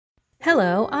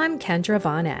Hello, I'm Kendra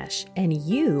Von Esch, and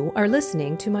you are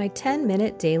listening to my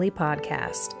 10-minute daily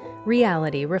podcast,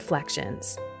 Reality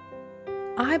Reflections.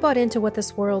 I bought into what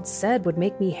this world said would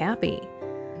make me happy.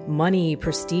 Money,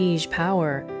 prestige,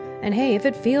 power. And hey, if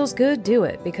it feels good, do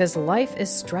it, because life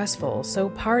is stressful, so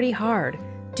party hard.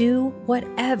 Do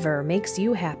whatever makes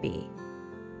you happy.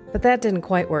 But that didn't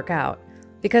quite work out,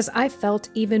 because I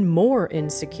felt even more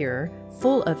insecure,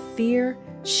 full of fear,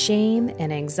 shame,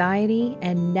 and anxiety,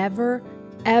 and never,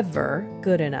 ever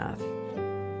good enough.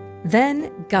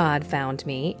 Then God found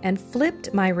me and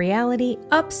flipped my reality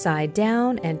upside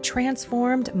down and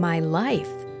transformed my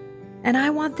life. And I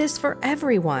want this for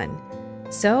everyone.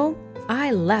 So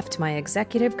I left my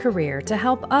executive career to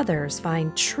help others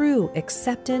find true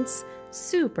acceptance,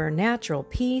 supernatural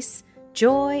peace,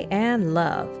 joy, and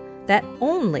love that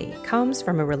only comes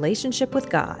from a relationship with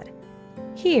God.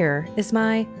 Here is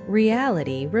my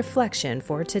reality reflection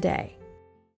for today.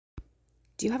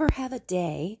 Do you ever have a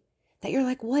day that you're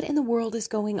like, what in the world is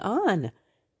going on?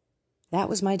 That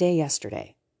was my day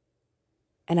yesterday.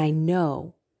 And I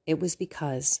know it was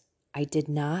because I did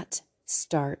not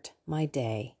start my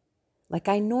day like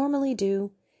I normally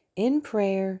do in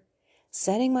prayer,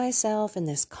 setting myself in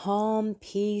this calm,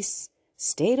 peace,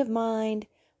 state of mind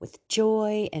with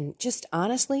joy and just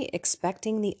honestly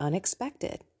expecting the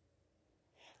unexpected.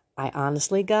 I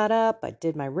honestly got up, I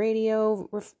did my radio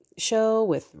show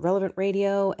with Relevant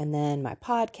Radio, and then my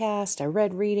podcast, I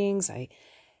read readings,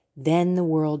 then the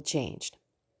world changed.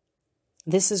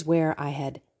 This is where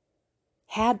I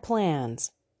had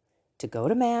plans to go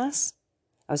to Mass.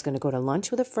 I was going to go to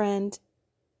lunch with a friend.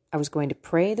 I was going to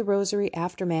pray the rosary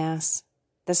after Mass.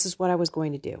 This is what I was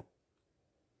going to do.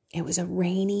 It was a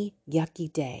rainy,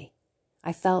 yucky day.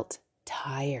 I felt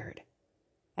tired.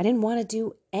 I didn't want to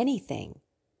do anything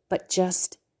but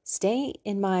just stay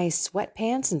in my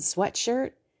sweatpants and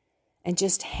sweatshirt and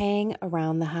just hang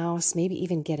around the house, maybe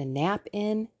even get a nap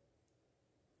in.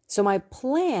 So my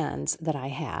plans that I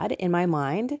had in my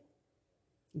mind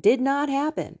did not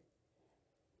happen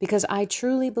because I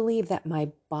truly believe that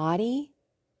my body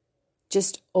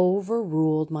just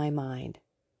overruled my mind.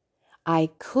 I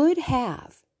could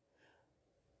have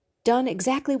done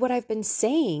exactly what I've been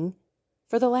saying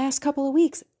for the last couple of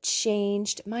weeks,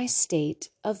 changed my state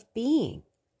of being.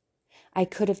 I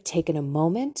could have taken a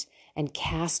moment and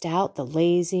cast out the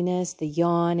laziness, the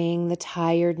yawning, the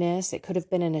tiredness. It could have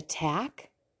been an attack.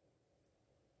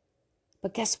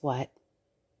 But guess what?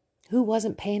 Who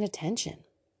wasn't paying attention?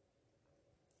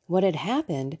 What had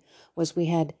happened was we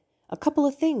had a couple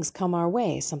of things come our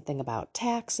way, something about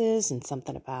taxes and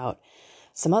something about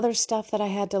some other stuff that I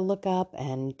had to look up,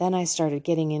 and then I started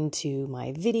getting into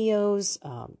my videos,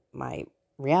 my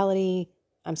relevant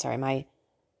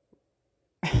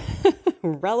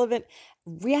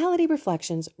reality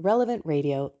reflections, relevant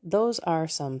radio. Those are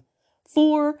some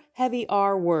 4 heavy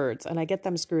R words, and I get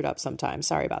them screwed up sometimes.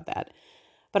 Sorry about that.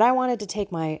 But I wanted to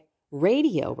take my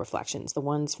radio reflections, the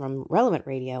ones from Relevant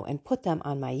Radio, and put them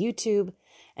on my YouTube,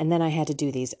 and then I had to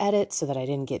do these edits so that I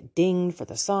didn't get dinged for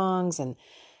the songs, and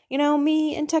you know,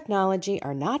 me and technology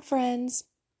are not friends,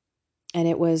 and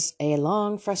it was a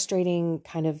long, frustrating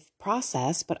kind of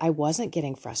process, but I wasn't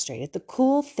getting frustrated. The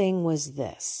cool thing was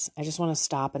this. I just want to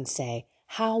stop and say,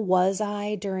 how was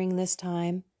I during this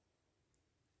time?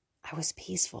 I was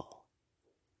peaceful.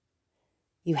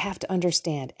 You have to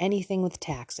understand anything with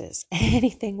taxes,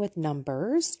 anything with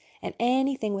numbers, and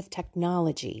anything with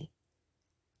technology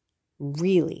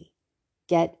really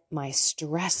get my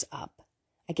stress up.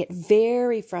 I get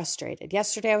very frustrated.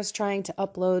 Yesterday, I was trying to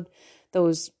upload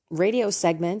those radio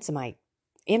segments and my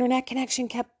internet connection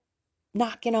kept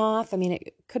knocking off. I mean,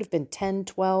 it could have been 10,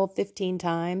 12, 15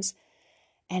 times,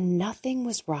 and nothing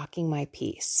was rocking my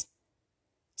peace.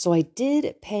 So I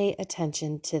did pay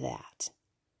attention to that.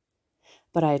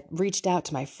 But I reached out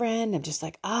to my friend. I'm just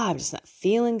like, I'm just not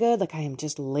feeling good. Like I am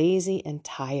just lazy and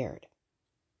tired.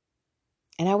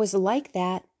 And I was like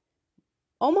that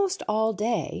almost all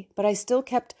day, but I still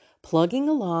kept plugging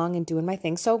along and doing my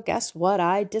thing. So guess what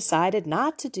I decided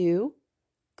not to do?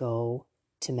 Go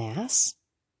to Mass.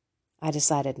 I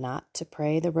decided not to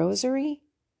pray the rosary.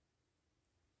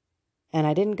 And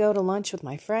I didn't go to lunch with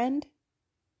my friend.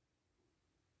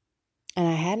 And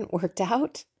I hadn't worked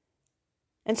out.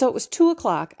 And so it was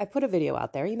 2:00. I put a video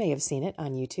out there. You may have seen it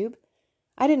on YouTube.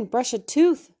 I didn't brush a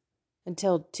tooth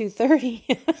until 2:30.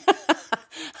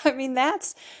 I mean,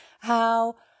 that's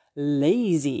how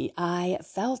lazy I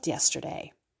felt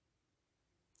yesterday.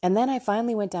 And then I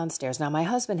finally went downstairs. Now, my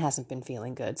husband hasn't been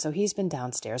feeling good, so he's been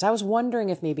downstairs. I was wondering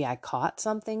if maybe I caught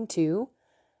something too,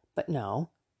 but no,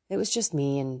 it was just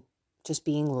me and just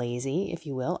being lazy, if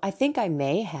you will. I think I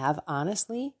may have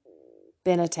honestly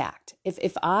been attacked.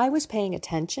 If I was paying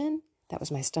attention, that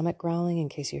was my stomach growling in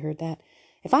case you heard that.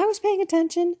 If I was paying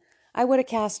attention, I would have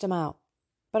cast him out,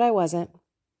 but I wasn't.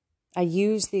 I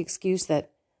used the excuse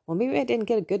that, well, maybe I didn't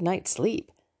get a good night's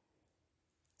sleep.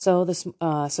 So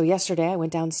yesterday I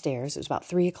went downstairs. It was about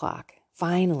 3:00.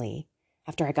 Finally,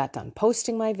 after I got done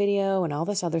posting my video and all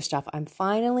this other stuff, I'm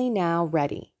finally now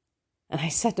ready. And I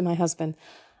said to my husband,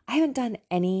 I haven't done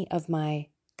any of my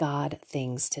God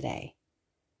things today.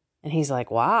 And he's like,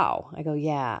 wow. I go,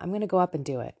 yeah, I'm going to go up and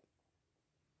do it.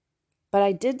 But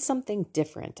I did something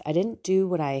different. I didn't do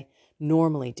what I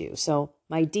normally do. So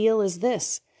my deal is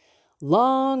this: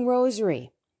 long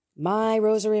rosary, my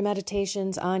rosary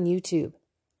meditations on YouTube.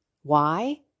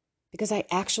 Why? Because I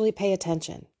actually pay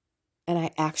attention and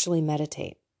I actually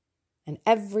meditate. And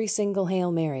every single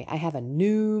Hail Mary, I have a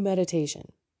new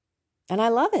meditation. And I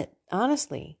love it,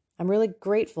 honestly. I'm really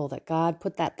grateful that God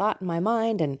put that thought in my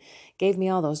mind and gave me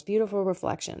all those beautiful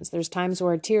reflections. There's times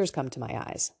where tears come to my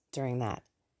eyes during that.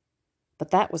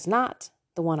 But that was not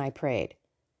the one I prayed.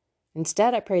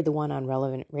 Instead, I prayed the one on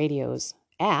Relevant Radio's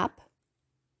app.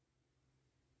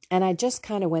 And I just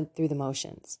kind of went through the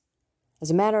motions. As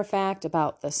a matter of fact,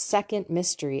 about the second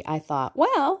mystery, I thought,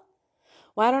 well,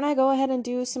 why don't I go ahead and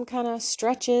do some kind of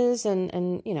stretches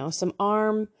and some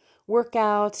arm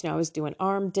workouts. I was doing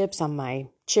arm dips on my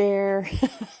chair.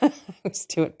 I was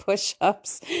doing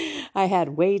push-ups. I had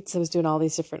weights. I was doing all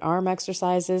these different arm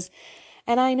exercises.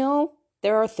 And I know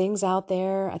there are things out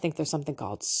there. I think there's something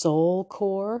called Soul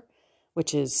Core,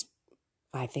 which is,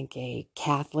 I think, a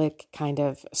Catholic kind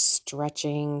of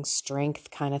stretching strength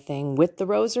kind of thing with the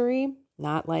rosary,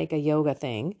 not like a yoga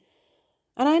thing.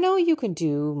 And I know you can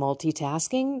do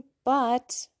multitasking,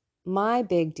 but my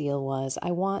big deal was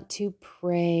I want to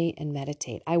pray and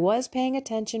meditate. I was paying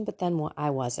attention, but then I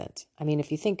wasn't. I mean,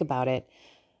 if you think about it,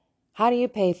 how do you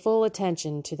pay full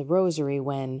attention to the rosary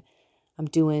when I'm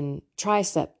doing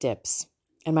tricep dips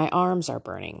and my arms are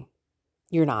burning?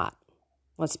 You're not.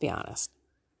 Let's be honest.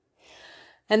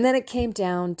 And then it came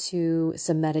down to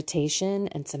some meditation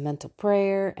and some mental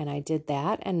prayer, and I did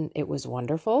that, and it was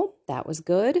wonderful. That was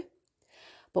good.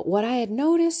 But what I had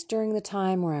noticed during the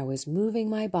time where I was moving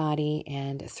my body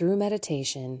and through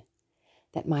meditation,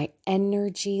 that my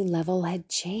energy level had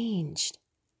changed.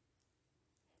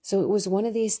 So it was one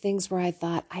of these things where I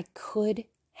thought I could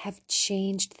have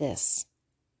changed this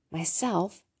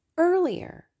myself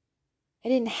earlier. I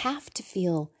didn't have to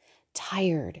feel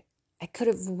tired. I could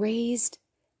have raised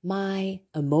my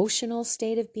emotional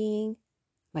state of being,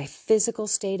 my physical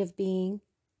state of being.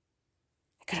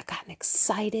 I could have gotten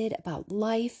excited about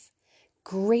life,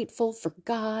 grateful for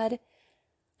God.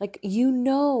 Like,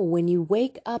 when you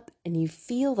wake up and you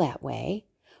feel that way,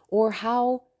 or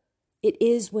how it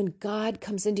is when God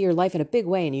comes into your life in a big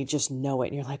way and you just know it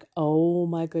and you're like, oh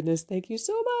my goodness, thank you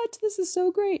so much. This is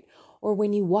so great. Or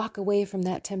when you walk away from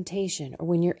that temptation, or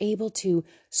when you're able to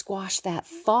squash that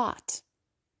thought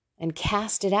and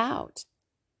cast it out.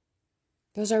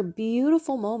 Those are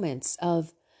beautiful moments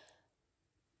of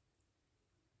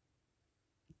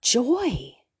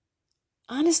joy.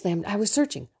 Honestly, I was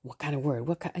searching. What kind of word?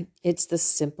 It's the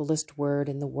simplest word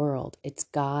in the world. It's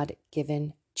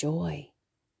God-given joy.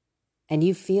 And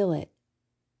you feel it.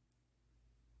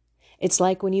 It's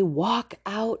like when you walk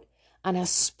out on a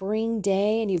spring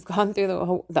day and you've gone through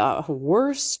the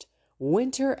worst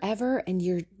winter ever, and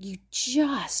you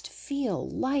just feel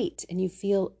light and you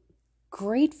feel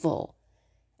grateful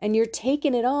and you're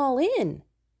taking it all in.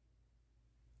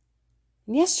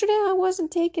 And yesterday I wasn't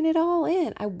taking it all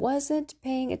in. I wasn't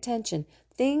paying attention.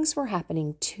 Things were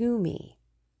happening to me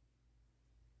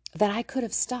that I could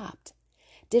have stopped.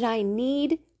 Did I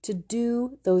need to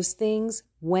do those things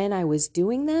when I was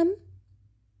doing them?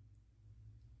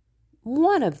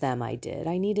 One of them I did.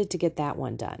 I needed to get that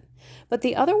one done. But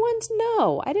the other ones,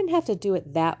 no. I didn't have to do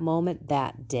it that moment,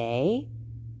 that day.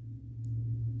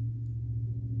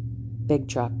 Big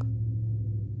truck.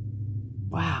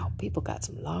 Wow, people got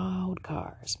some loud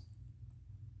cars.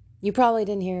 You probably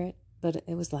didn't hear it, but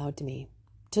it was loud to me.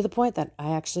 To the point that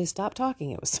I actually stopped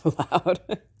talking. It was so loud.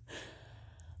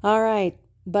 All right,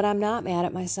 but I'm not mad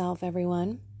at myself,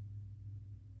 everyone.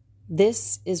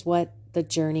 This is what the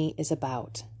journey is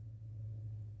about.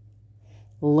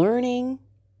 Learning,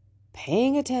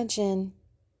 paying attention,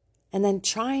 and then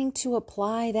trying to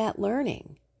apply that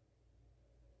learning.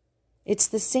 It's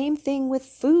the same thing with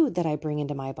food that I bring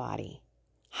into my body.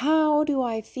 How do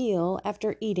I feel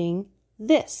after eating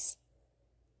this?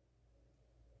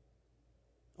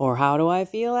 Or how do I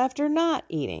feel after not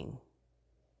eating?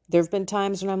 There have been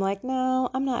times when I'm like,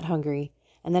 no, I'm not hungry.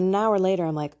 And then an hour later,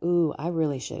 I'm like, ooh, I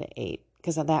really should have ate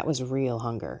because that was real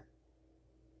hunger.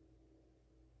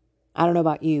 I don't know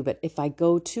about you, but if I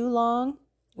go too long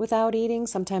without eating,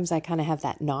 sometimes I kind of have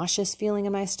that nauseous feeling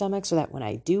in my stomach, so that when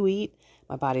I do eat,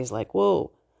 my body's like,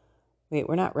 whoa, wait,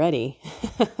 we're not ready.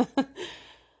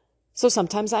 So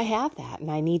sometimes I have that and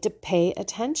I need to pay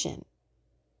attention.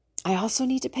 I also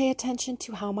need to pay attention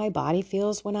to how my body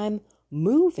feels when I'm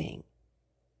moving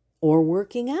or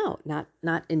working out,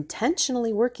 not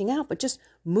intentionally working out, but just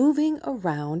moving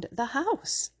around the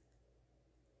house.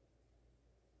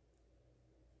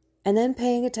 And then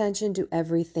paying attention to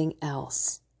everything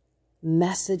else.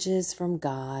 Messages from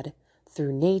God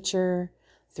through nature,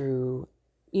 through,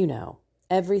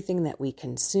 everything that we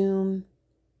consume.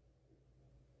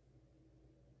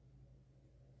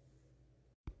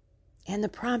 And the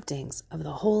promptings of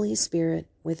the Holy Spirit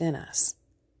within us.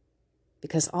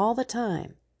 Because all the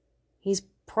time, He's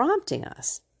prompting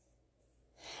us.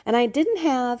 And I didn't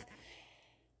have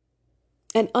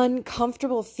an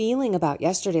uncomfortable feeling about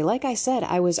yesterday. Like I said,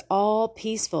 I was all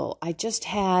peaceful. I just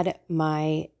had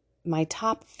my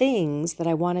top things that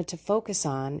I wanted to focus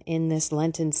on in this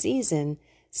Lenten season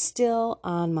still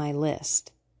on my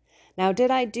list. Now,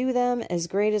 did I do them as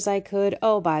great as I could?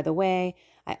 Oh, by the way,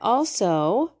 I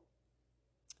also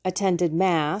attended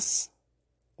Mass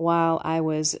while I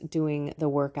was doing the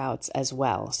workouts as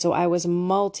well. So I was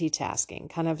multitasking,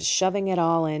 kind of shoving it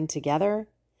all in together.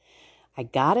 I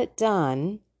got it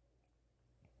done,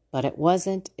 but it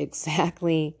wasn't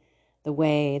exactly the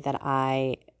way that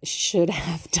I should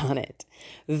have done it.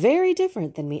 Very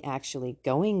different than me actually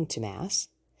going to Mass.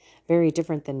 Very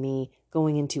different than me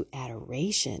going into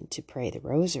adoration to pray the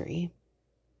rosary.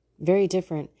 Very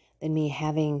different than me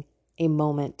having a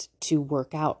moment to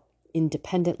work out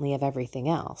independently of everything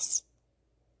else.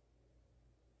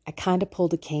 I kind of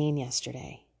pulled a Cain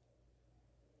yesterday.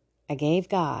 I gave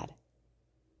God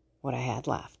what I had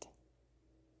left.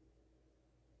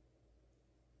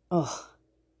 Oh,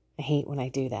 I hate when I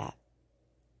do that.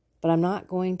 But I'm not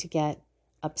going to get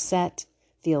upset,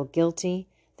 feel guilty.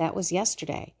 That was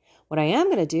yesterday. What I am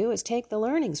going to do is take the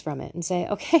learnings from it and say,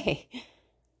 okay,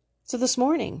 so this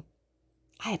morning,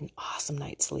 I had an awesome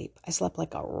night's sleep. I slept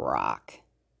like a rock.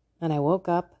 And I woke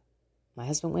up, my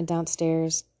husband went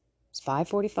downstairs, it was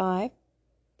 5:45,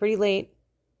 pretty late,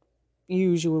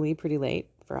 usually pretty late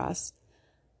for us.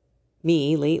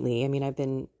 Me, lately,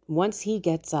 once he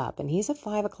gets up, and he's a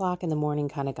 5 o'clock in the morning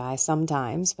kind of guy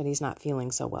sometimes, but he's not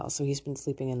feeling so well, so he's been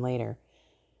sleeping in later.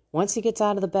 Once he gets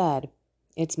out of the bed,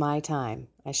 it's my time.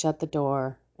 I shut the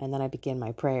door, and then I begin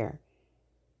my prayer.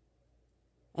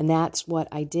 And that's what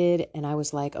I did. And I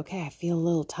was like, okay, I feel a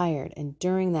little tired. And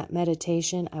during that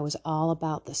meditation, I was all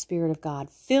about the Spirit of God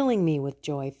filling me with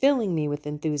joy, filling me with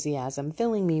enthusiasm,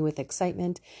 filling me with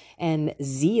excitement and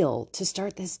zeal to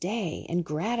start this day, and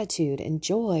gratitude and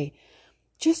joy,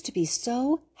 just to be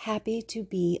so happy to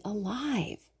be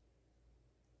alive.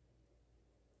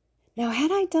 Now, had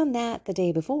I done that the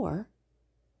day before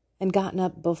and gotten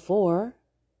up before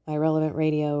my Relevant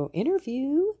Radio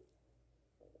interview,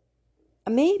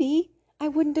 maybe I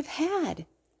wouldn't have had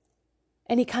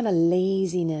any kind of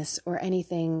laziness or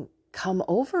anything come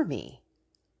over me.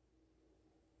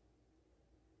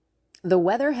 The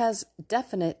weather has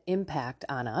definite impact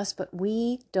on us, but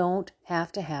we don't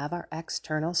have to have our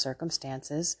external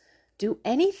circumstances do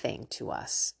anything to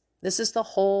us. This is the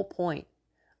whole point,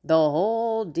 the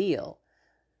whole deal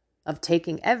of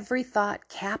taking every thought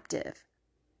captive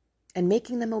and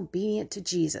making them obedient to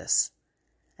Jesus.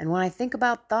 And when I think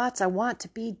about thoughts, I want to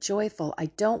be joyful. I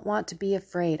don't want to be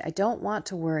afraid. I don't want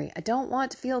to worry. I don't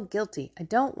want to feel guilty. I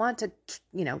don't want to,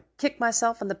 kick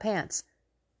myself in the pants.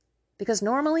 Because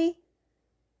normally,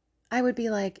 I would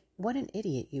be like, what an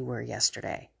idiot you were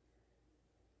yesterday.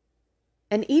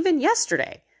 And even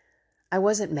yesterday, I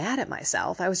wasn't mad at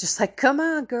myself. I was just like, come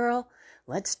on, girl,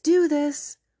 let's do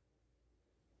this.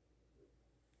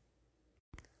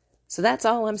 So that's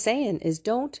all I'm saying is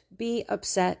don't be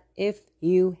upset if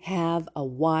you have a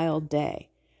wild day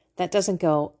that doesn't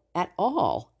go at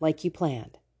all like you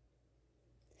planned.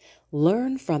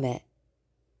 Learn from it.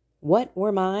 What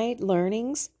were my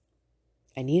learnings?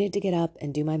 I needed to get up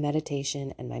and do my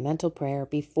meditation and my mental prayer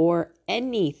before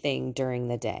anything during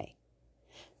the day.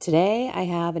 Today I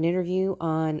have an interview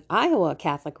on Iowa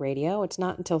Catholic Radio. It's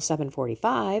not until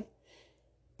 7:45,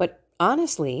 but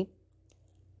honestly,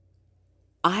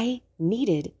 I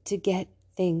needed to get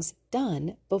things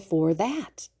done before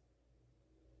that.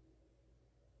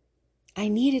 I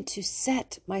needed to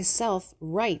set myself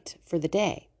right for the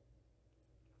day.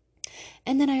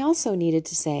 And then I also needed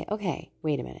to say, okay,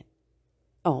 wait a minute.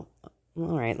 Oh,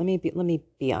 all right, let me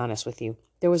be honest with you.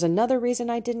 There was another reason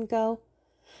I didn't go.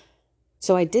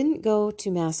 So I didn't go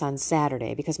to Mass on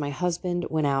Saturday because my husband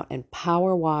went out and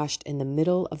power washed in the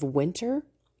middle of winter.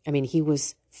 I mean, he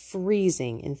was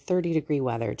freezing in 30-degree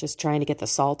weather, just trying to get the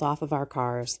salt off of our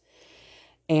cars.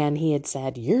 And he had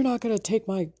said, "You're not going to take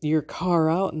your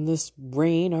car out in this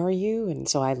rain, are you?" And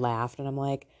so I laughed, and I'm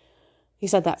like, he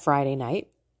said that Friday night.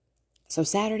 So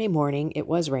Saturday morning, it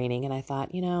was raining, and I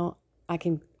thought, I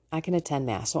can attend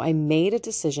Mass. So I made a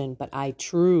decision, but I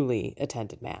truly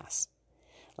attended Mass.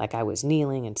 Like I was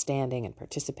kneeling and standing and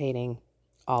participating,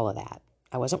 all of that.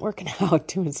 I wasn't working out,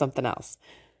 doing something else.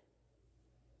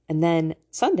 And then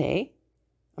Monday,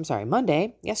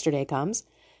 yesterday comes,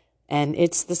 and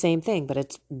it's the same thing, but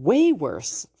it's way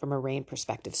worse from a rain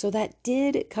perspective. So that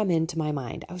did come into my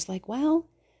mind. I was like, well,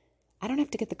 I don't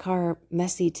have to get the car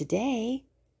messy today.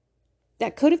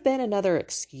 That could have been another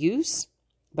excuse,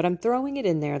 but I'm throwing it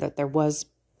in there that there was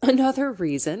another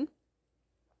reason.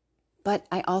 But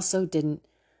I also didn't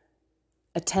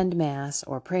attend Mass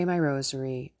or pray my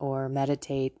rosary or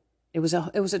meditate. It was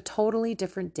a totally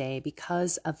different day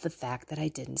because of the fact that I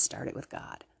didn't start it with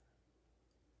God.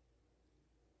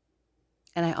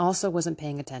 And I also wasn't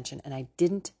paying attention, and I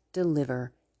didn't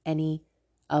deliver any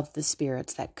of the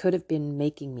spirits that could have been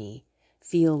making me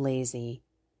feel lazy,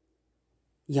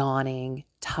 yawning,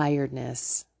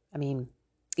 tiredness. I mean,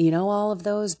 all of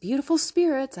those beautiful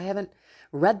spirits. I haven't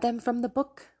read them from the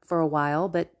book for a while,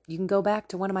 but you can go back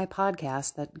to one of my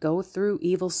podcasts that go through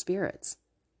evil spirits.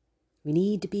 We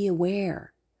need to be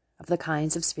aware of the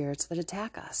kinds of spirits that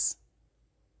attack us.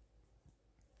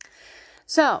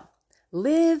 So,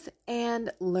 live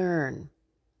and learn.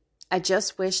 I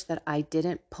just wish that I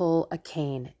didn't pull a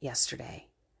Cain yesterday.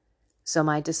 So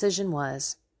my decision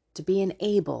was to be an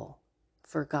able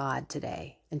for God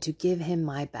today and to give him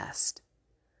my best.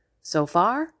 So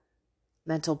far,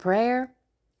 mental prayer,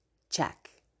 check.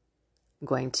 I'm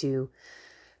going to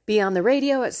be on the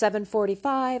radio at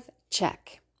 7:45,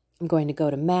 check. I'm going to go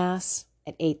to Mass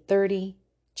at 8:30,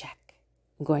 check.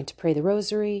 I'm going to pray the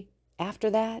rosary after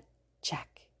that,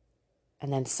 check.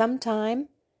 And then sometime,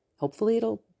 hopefully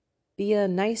it'll be a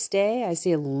nice day. I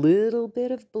see a little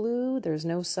bit of blue. There's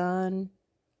no sun.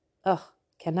 Oh,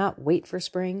 cannot wait for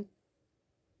spring.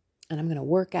 And I'm going to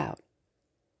work out.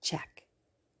 Check.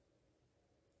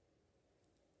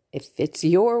 If it's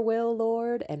your will,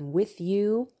 Lord, and with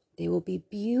you, they will be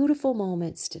beautiful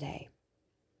moments today.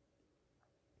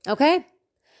 Okay,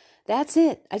 that's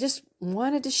it. I just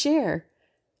wanted to share.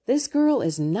 This girl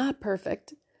is not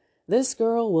perfect. This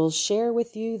girl will share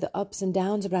with you the ups and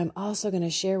downs, but I'm also going to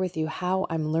share with you how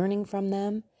I'm learning from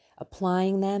them,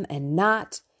 applying them, and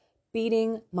not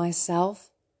beating myself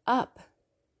up.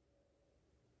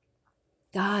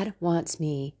 God wants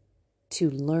me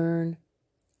to learn,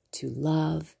 to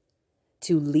love,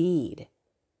 to lead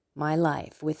my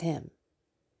life with him.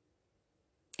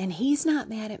 And he's not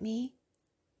mad at me.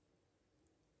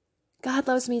 God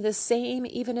loves me the same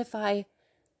even if I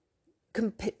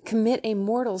commit a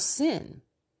mortal sin.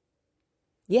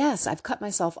 Yes, I've cut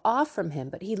myself off from him,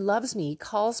 but he loves me, he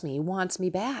calls me, he wants me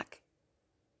back.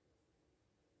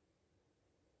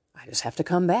 I just have to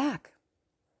come back.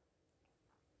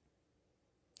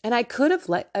 And I could have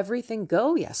let everything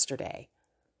go yesterday,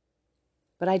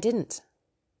 but I didn't.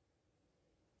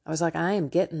 I was like, I am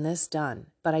getting this done,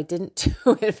 but I didn't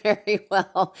do it very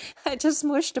well. I just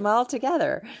mushed them all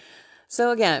together.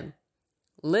 So again,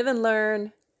 live and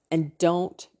learn, and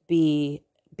don't be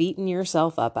beating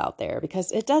yourself up out there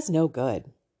because it does no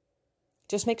good.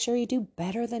 Just make sure you do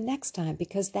better the next time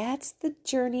because that's the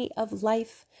journey of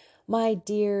life, my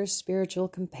dear spiritual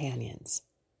companions.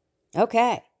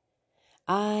 Okay,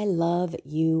 I love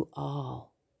you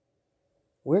all.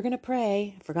 We're going to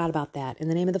pray. I forgot about that. In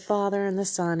the name of the Father, and the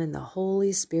Son, and the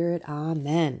Holy Spirit.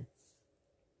 Amen.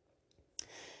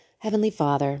 Heavenly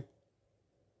Father,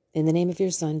 in the name of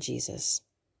your Son, Jesus,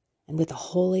 and with the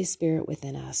Holy Spirit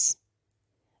within us,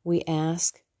 we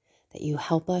ask that you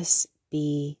help us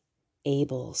be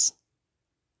ables,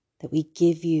 that we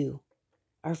give you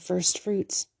our first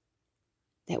fruits,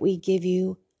 that we give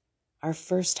you our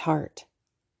first heart,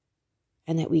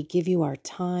 and that we give you our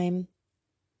time.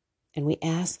 And we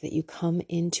ask that you come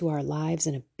into our lives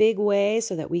in a big way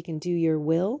so that we can do your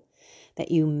will,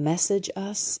 that you message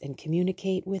us and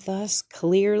communicate with us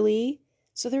clearly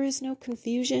so there is no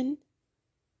confusion,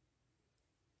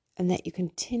 and that you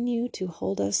continue to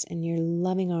hold us in your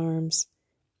loving arms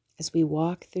as we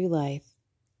walk through life,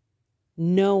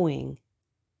 knowing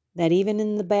that even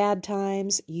in the bad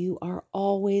times, you are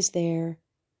always there,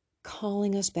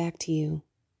 calling us back to you.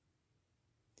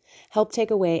 Help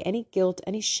take away any guilt,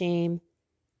 any shame,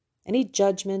 any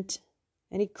judgment,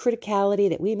 any criticality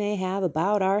that we may have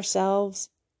about ourselves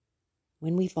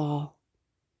when we fall,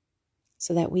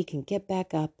 so that we can get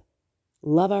back up,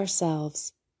 love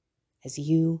ourselves as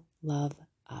you love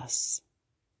us.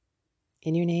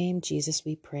 In your name, Jesus,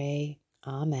 we pray.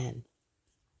 Amen.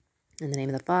 In the name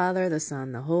of the Father, the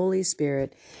Son, the Holy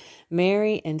Spirit,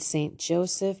 Mary and Saint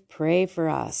Joseph, pray for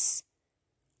us.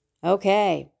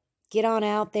 Okay, get on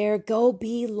out there. Go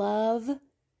be love.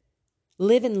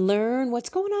 Live and learn. What's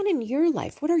going on in your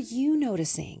life? What are you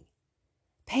noticing?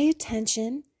 Pay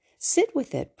attention. Sit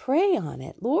with it. Pray on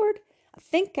it. Lord, I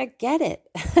think I get it.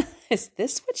 Is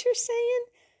this what you're saying?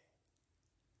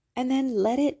 And then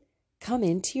let it come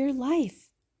into your life.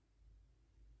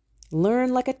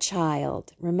 Learn like a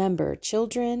child. Remember,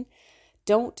 children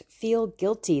don't feel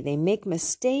guilty. They make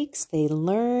mistakes, they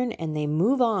learn, and they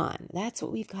move on. That's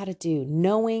what we've got to do,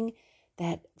 knowing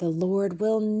that the Lord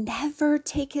will never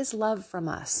take his love from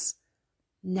us.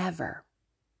 Never.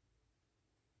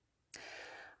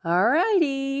 All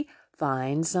righty.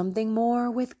 Find something more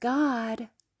with God.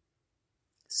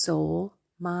 Soul,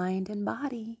 mind, and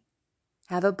body.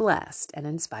 Have a blessed and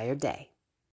inspired day.